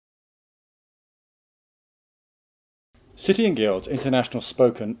City and Guilds International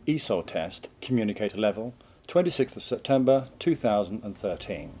Spoken ESOL Test, Communicator Level, 26th of September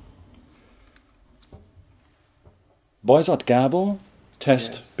 2013. Boys at Gabel,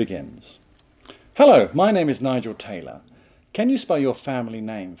 test Yes. begins. Hello, my name is Nigel Taylor. Can you spell your family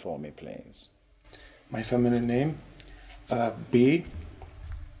name for me, please? My family name, B,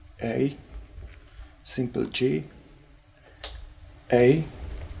 A, simple G, A,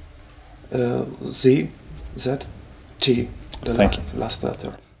 Z, Z, T, the Thank you. last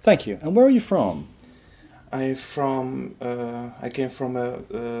letter. Thank you. And where are you from? I came from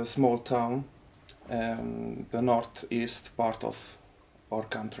a small town, the northeast part of our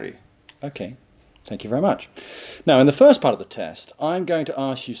country. Okay, thank you very much. Now, in the first part of the test, I'm going to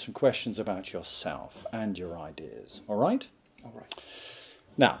ask you some questions about yourself and your ideas, all right? All right.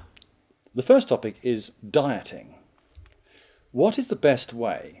 Now, the first topic is dieting. What is the best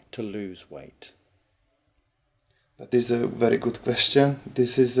way to lose weight? That is a very good question.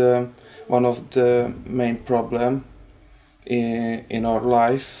 This is one of the main problem in our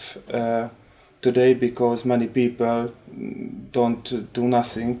life today, because many people don't do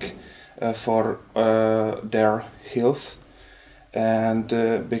nothing for their health, and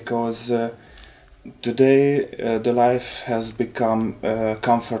because today the life has become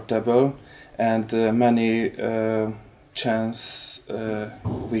comfortable, and many chance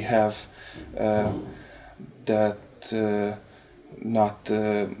we have that not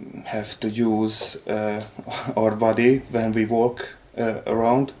have to use our body when we walk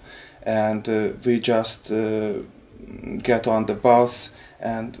around, and we just get on the bus,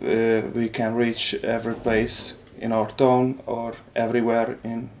 and we can reach every place in our town or everywhere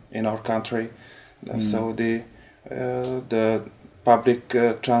in our country. So the public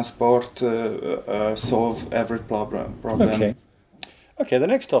transport solve every problem. Okay, the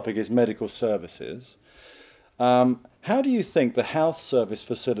next topic is medical services. How do you think the health service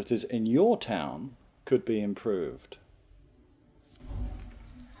facilities in your town could be improved?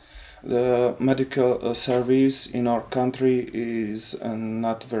 The medical service in our country is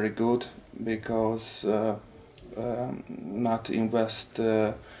not very good, because not invest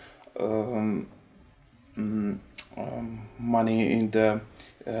money in the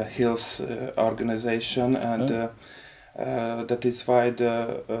health organization, and that is why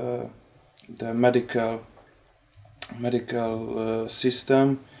the medical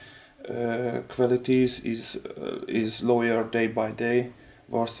system qualities is lower day by day,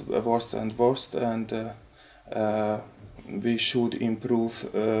 worse and worse, and we should improve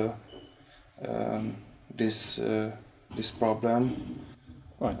this problem.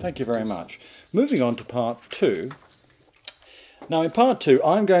 Right, thank you very much. Moving on to part two. Now, in part two,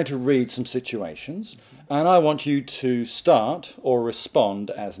 I'm going to read some situations, and I want you to start or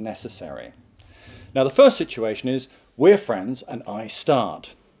respond as necessary. Now, the first situation is, we're friends and I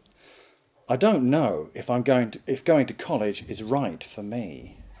start. I don't know if going to college is right for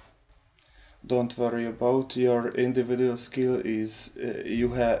me. Don't worry about your individual skill. Is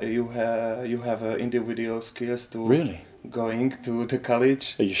you have individual skills to Really? going to the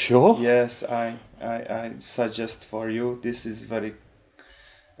college. Are you sure? Yes, I suggest for you. This is very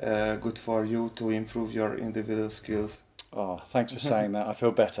good for you to improve your individual skills. Oh, thanks for saying that. I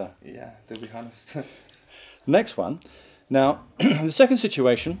feel better. Yeah, to be honest. Next one. Now, the second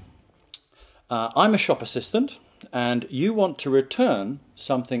situation, I'm a shop assistant and you want to return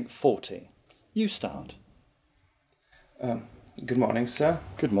something faulty. You start. Good morning, sir.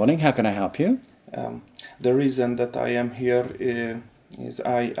 Good morning. How can I help you? The reason that I am here is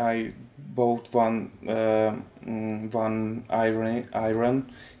I bought one iron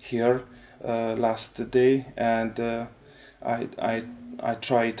here last day, and I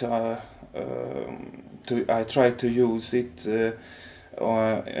tried to use it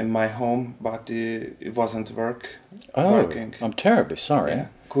in my home, but it wasn't working. I'm terribly sorry. Yeah.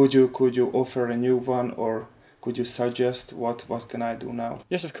 Could you offer a new one, or could you suggest what can I do now?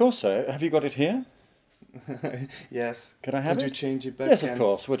 Yes, of course, sir. Have you got it here? Yes. Can I have Could it? you change it back? Yes, of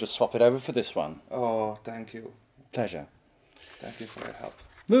course. We'll just swap it over for this one. Oh, thank you. Pleasure. Thank you for your help.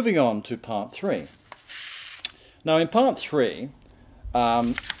 Moving on to part three. Now, in part three,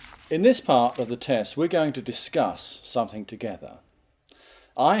 in this part of the test, we're going to discuss something together.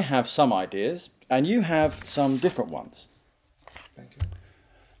 I have some ideas, and you have some different ones. Thank you.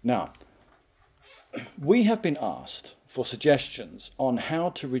 Now, we have been asked for suggestions on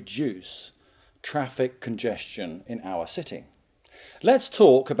how to reduce traffic congestion in our city. Let's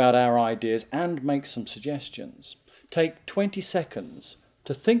talk about our ideas and make some suggestions. Take 20 seconds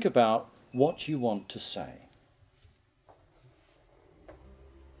to think about what you want to say.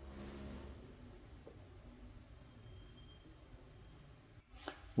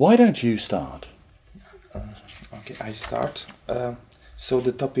 Why don't you start? Okay, I start. So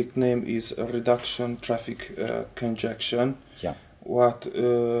the topic name is reduction traffic congestion. Yeah. What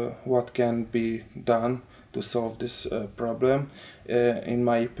can be done to solve this problem? In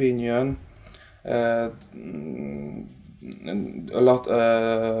my opinion, there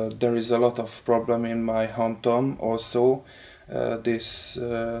is a lot of problem in my hometown also.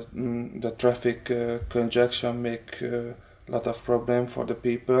 The traffic congestion make a lot of problem for the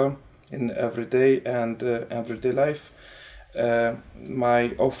people in everyday and everyday life.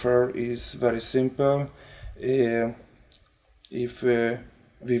 My offer is very simple. If we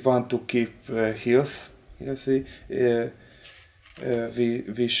want to keep healthy,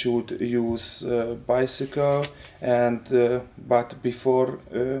 we should use bicycle, and but before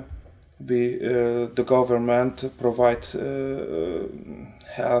the government provide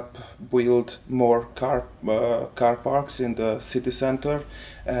help build more car parks in the city center,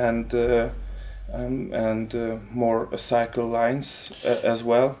 and more cycle lines as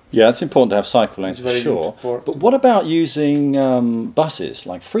well. Yeah, it's important to have cycle lanes It's for very sure. important. But what about using buses,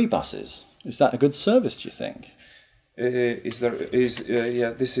 like free buses? Is that a good service, do you think? Yeah,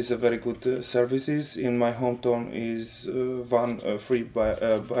 this is a very good services. In my hometown is one free bus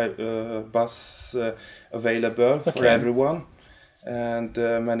available for everyone, and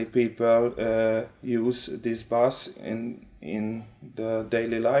many people use this bus in the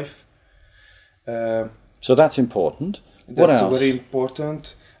daily life. So that's important. What That's else? very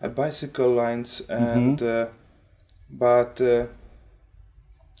important. Bicycle lines, and but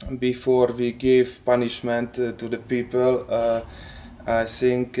before we give punishment to the people, I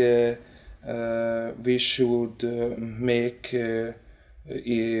think we should make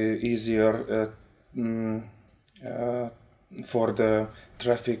easier for the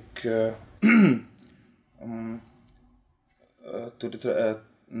traffic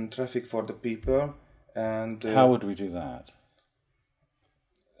traffic for the people. And how would we do that?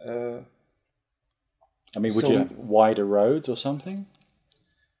 I mean, would so you have wider roads or something?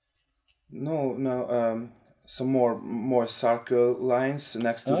 No. Some more circle lines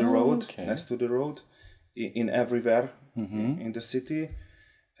next to the road, okay. next to the road, in everywhere in the city,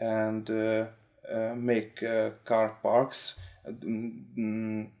 and make car parks,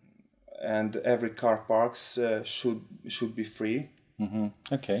 and every car parks should be free.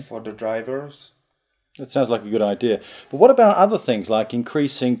 Okay. For the drivers. That sounds like a good idea. But what about other things like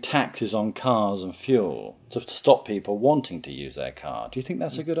increasing taxes on cars and fuel to stop people wanting to use their car? Do you think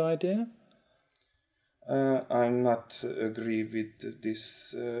that's a good idea? I'm not agree with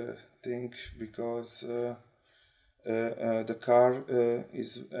this thing, because the car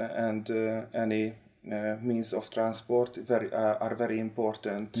is and any means of transport are very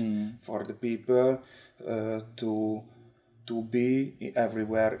important for the people to be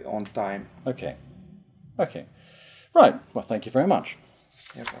everywhere on time. Okay. Right. Well, thank you very much.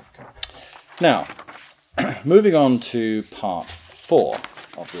 You're welcome. Now, moving on to part 4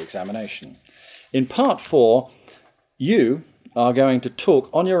 of the examination. In part 4, you are going to talk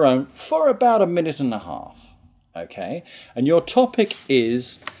on your own for about a minute and a half. Okay? And your topic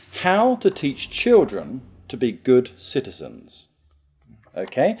is how to teach children to be good citizens.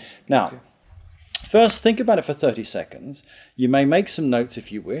 Okay? Now, first, think about it for 30 seconds. You may make some notes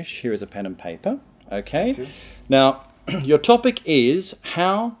if you wish. Here is a pen and paper. Okay? Now, your topic is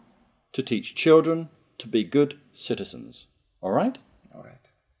how to teach children to be good citizens. All right? All right.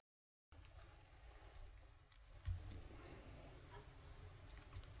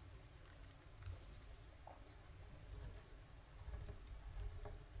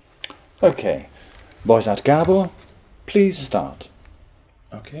 Okay. Borzsát Gábor, please start.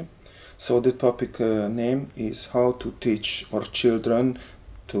 Okay. So the topic name is how to teach our children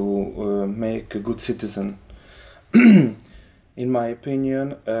to make a good citizen. In my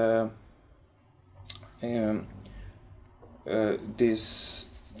opinion, the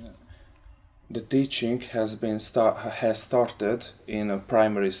teaching has started in a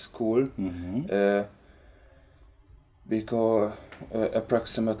primary school, because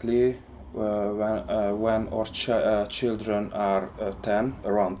approximately when our children are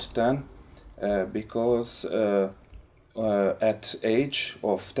around 10, because at age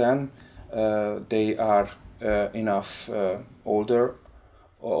of 10 they are enough old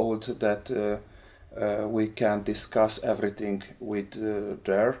that we can discuss everything with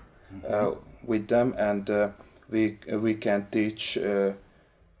them, and we can teach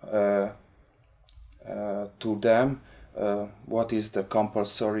to them what is the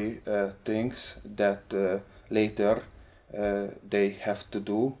compulsory things that later they have to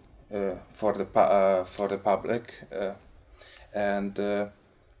do for the public, and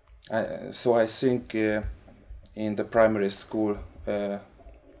So I think in the primary school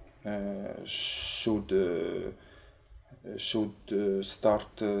should start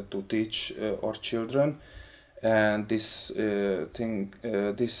to teach our children, and this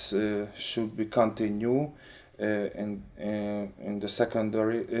this should be continue in the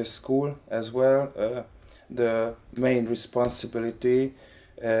secondary school as well. The main responsibility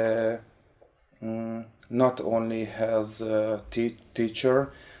not only has a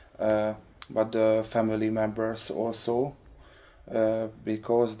teacher but the family members also,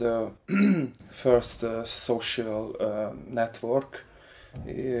 because the first social network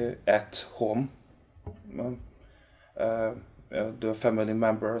at home, the family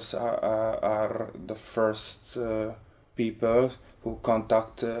members are the first people who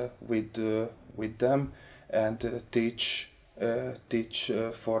contact with them and teach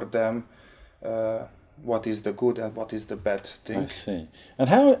for them what is the good and what is the bad thing. I see. And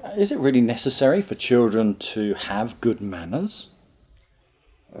how is it really necessary for children to have good manners?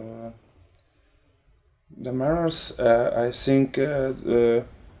 The manners, I think,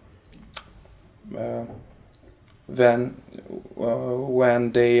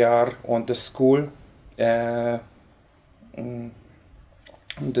 when they are on the school and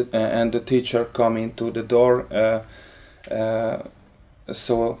the teacher come into the door,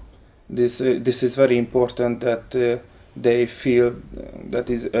 so this is very important that they feel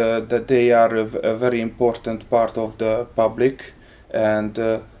that they are a very important part of the public, and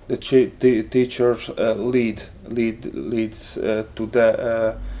the teachers leads to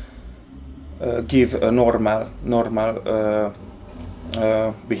the give a normal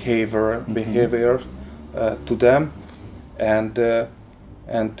behavior to them, and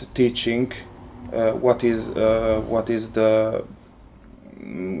teaching what is the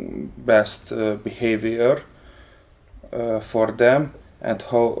best behavior for them, and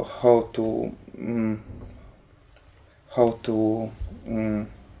how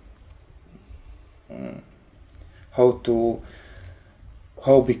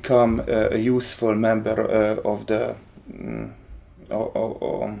become a useful member of the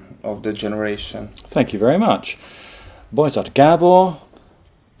generation. Thank you very much. Bocsát Gábor,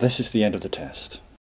 this is the end of the test.